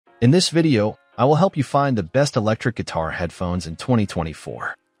In this video, I will help you find the best electric guitar headphones in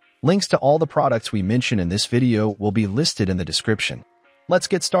 2024. Links to all the products we mention in this video will be listed in the description. Let's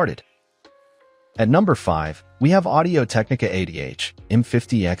get started. At number 5, we have Audio-Technica ADH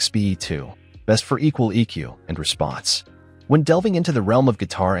M50X-BE2, best for equal EQ and response. When delving into the realm of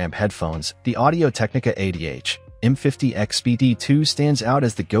guitar amp headphones, the Audio-Technica ADH M50X-BE2 stands out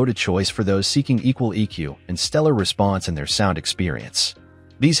as the go-to choice for those seeking equal EQ and stellar response in their sound experience.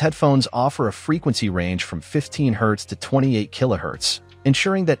 These headphones offer a frequency range from 15 Hz to 28 kHz,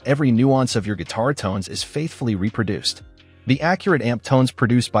 ensuring that every nuance of your guitar tones is faithfully reproduced. The accurate amp tones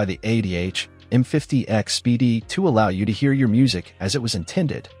produced by the ADH M50X-BE2 allow you to hear your music as it was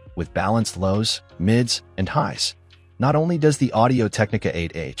intended, with balanced lows, mids, and highs. Not only does the Audio-Technica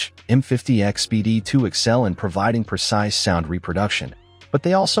ADH M50X-BE2 excel in providing precise sound reproduction, but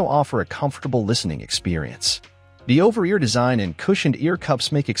they also offer a comfortable listening experience. The over-ear design and cushioned ear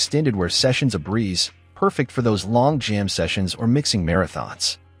cups make extended wear sessions a breeze, perfect for those long jam sessions or mixing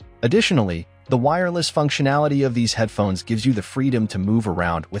marathons. Additionally, the wireless functionality of these headphones gives you the freedom to move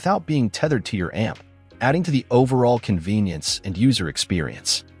around without being tethered to your amp, adding to the overall convenience and user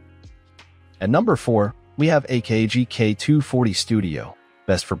experience. At number 4, we have AKG K240 Studio,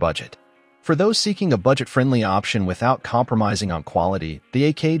 best for budget. For those seeking a budget-friendly option without compromising on quality,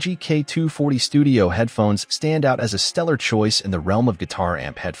 the AKG K240 Studio headphones stand out as a stellar choice in the realm of guitar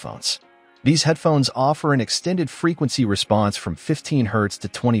amp headphones. These headphones offer an extended frequency response from 15 Hz to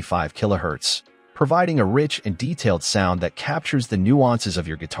 25 kHz, providing a rich and detailed sound that captures the nuances of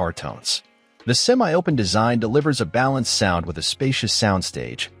your guitar tones. The semi-open design delivers a balanced sound with a spacious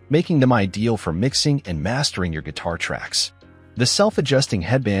soundstage, making them ideal for mixing and mastering your guitar tracks. The self-adjusting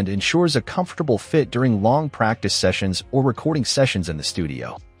headband ensures a comfortable fit during long practice sessions or recording sessions in the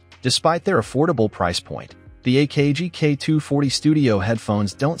studio. Despite their affordable price point, the AKG K240 Studio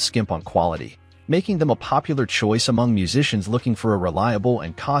headphones don't skimp on quality, making them a popular choice among musicians looking for a reliable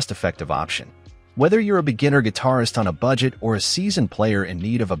and cost-effective option. Whether you're a beginner guitarist on a budget or a seasoned player in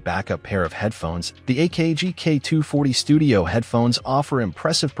need of a backup pair of headphones, the AKG K240 Studio headphones offer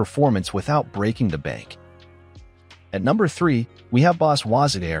impressive performance without breaking the bank. At number 3, we have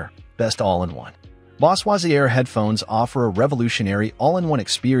Boss Air, best all-in-one. Boss Air headphones offer a revolutionary all-in-one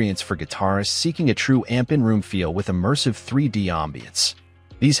experience for guitarists seeking a true amp-in-room feel with immersive 3D ambience.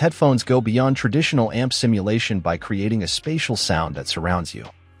 These headphones go beyond traditional amp simulation by creating a spatial sound that surrounds you,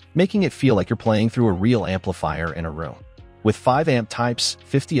 making it feel like you're playing through a real amplifier in a room. With 5 amp types,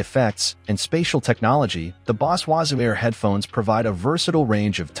 50 effects, and spatial technology, the Boss Air headphones provide a versatile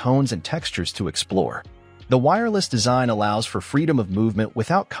range of tones and textures to explore. The wireless design allows for freedom of movement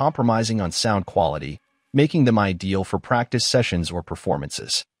without compromising on sound quality, making them ideal for practice sessions or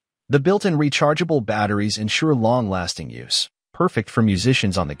performances. The built-in rechargeable batteries ensure long-lasting use, perfect for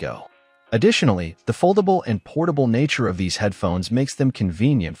musicians on the go. Additionally, the foldable and portable nature of these headphones makes them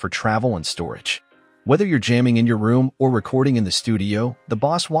convenient for travel and storage. Whether you're jamming in your room or recording in the studio, the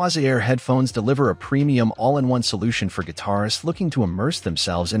Boss Air headphones deliver a premium all-in-one solution for guitarists looking to immerse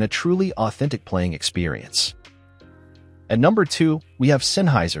themselves in a truly authentic playing experience. At number 2, we have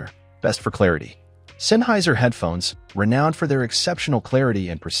Sennheiser, best for clarity. Sennheiser headphones, renowned for their exceptional clarity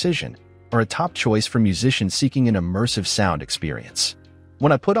and precision, are a top choice for musicians seeking an immersive sound experience.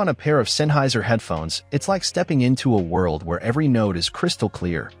 When I put on a pair of Sennheiser headphones, it's like stepping into a world where every note is crystal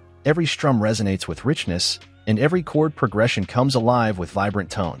clear, every strum resonates with richness, and every chord progression comes alive with vibrant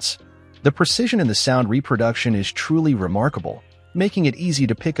tones. The precision in the sound reproduction is truly remarkable, making it easy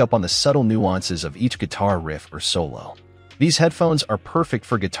to pick up on the subtle nuances of each guitar riff or solo. These headphones are perfect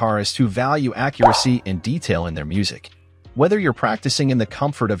for guitarists who value accuracy and detail in their music. Whether you're practicing in the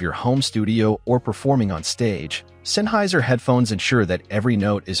comfort of your home studio or performing on stage, Sennheiser headphones ensure that every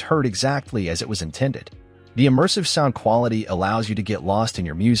note is heard exactly as it was intended. The immersive sound quality allows you to get lost in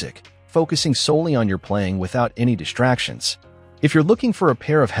your music, focusing solely on your playing without any distractions. If you're looking for a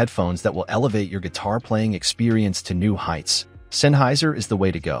pair of headphones that will elevate your guitar playing experience to new heights, Sennheiser is the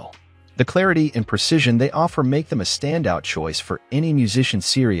way to go. The clarity and precision they offer make them a standout choice for any musician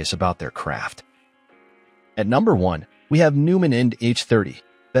serious about their craft. At number 1, we have Neumann ND-H30,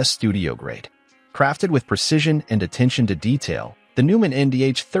 best studio grade. Crafted with precision and attention to detail, the Neumann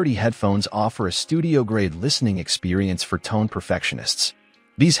ND-H30 headphones offer a studio-grade listening experience for tone perfectionists.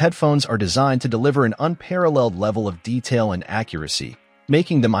 These headphones are designed to deliver an unparalleled level of detail and accuracy,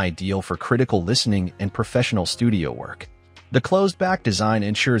 making them ideal for critical listening and professional studio work. The closed-back design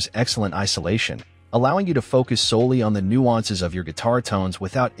ensures excellent isolation, allowing you to focus solely on the nuances of your guitar tones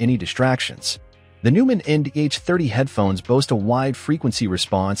without any distractions. The Neumann ND-H30 headphones boast a wide frequency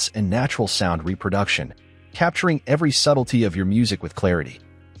response and natural sound reproduction, capturing every subtlety of your music with clarity.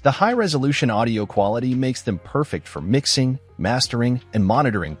 The high-resolution audio quality makes them perfect for mixing, mastering, and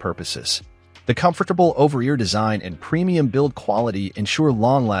monitoring purposes. The comfortable over-ear design and premium build quality ensure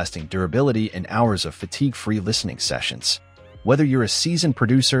long-lasting durability and hours of fatigue-free listening sessions. Whether you're a seasoned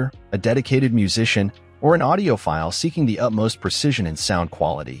producer, a dedicated musician, or an audiophile seeking the utmost precision and sound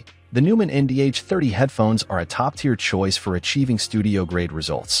quality, the Neumann NDH30 headphones are a top-tier choice for achieving studio-grade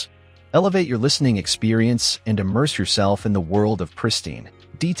results. Elevate your listening experience and immerse yourself in the world of pristine,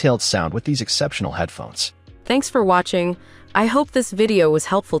 detailed sound with these exceptional headphones. Thanks for watching. I hope this video was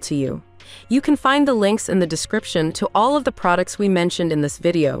helpful to you. You can find the links in the description to all of the products we mentioned in this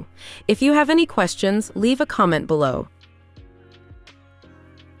video. If you have any questions, leave a comment below.